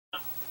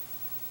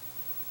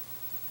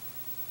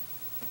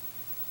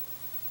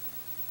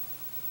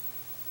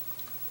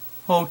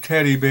Oh,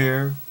 teddy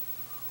bear,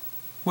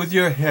 with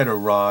your head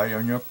awry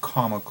on your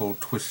comical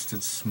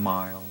twisted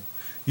smile,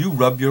 you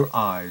rub your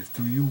eyes.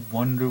 Do you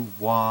wonder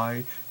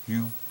why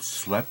you've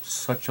slept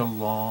such a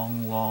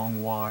long,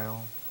 long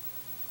while?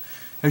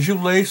 As you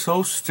lay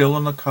so still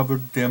in the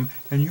cupboard dim,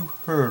 and you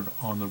heard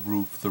on the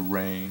roof the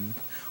rain,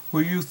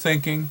 were you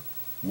thinking,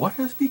 what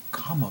has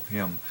become of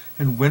him,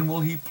 and when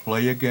will he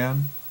play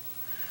again?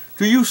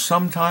 Do you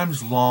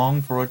sometimes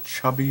long for a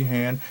chubby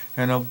hand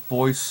and a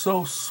voice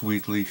so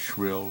sweetly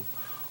shrill?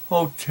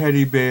 Oh,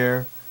 teddy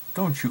bear,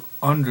 don't you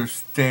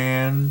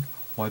understand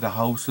why the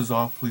house is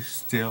awfully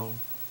still?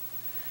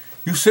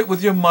 You sit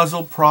with your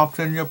muzzle propped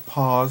in your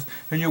paws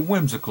and your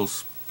whimsical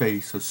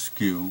face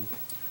askew.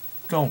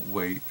 Don't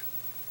wait,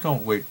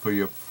 don't wait for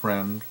your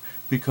friend,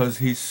 because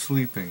he's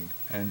sleeping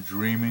and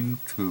dreaming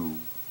too.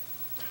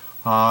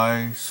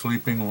 Aye,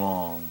 sleeping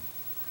long.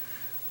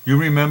 You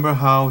remember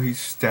how he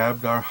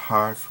stabbed our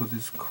hearts with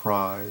his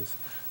cries,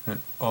 and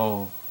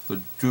oh,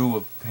 the dew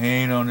of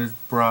pain on his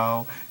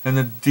brow, and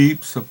the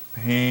deeps of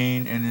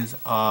pain in his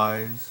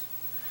eyes.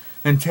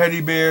 And teddy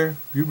bear,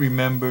 you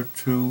remember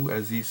too,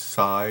 as he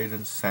sighed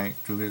and sank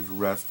to his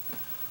rest,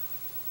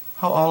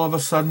 how all of a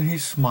sudden he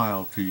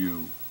smiled to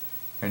you,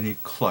 and he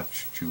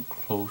clutched you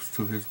close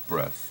to his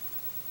breast.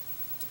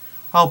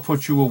 I'll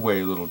put you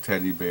away, little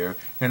teddy bear,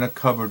 in a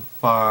cupboard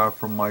far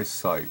from my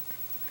sight.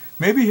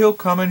 Maybe he'll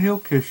come and he'll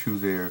kiss you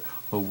there,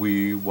 a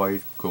wee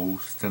white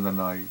ghost in the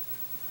night.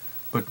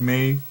 But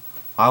me,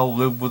 I'll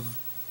live with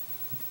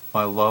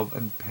my love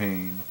and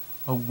pain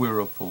a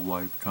weariful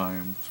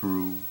lifetime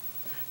through.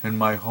 And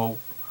my hope,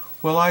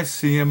 will I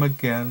see him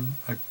again,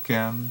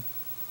 again?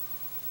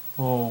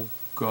 Oh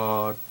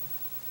God,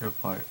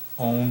 if I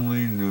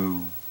only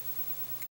knew.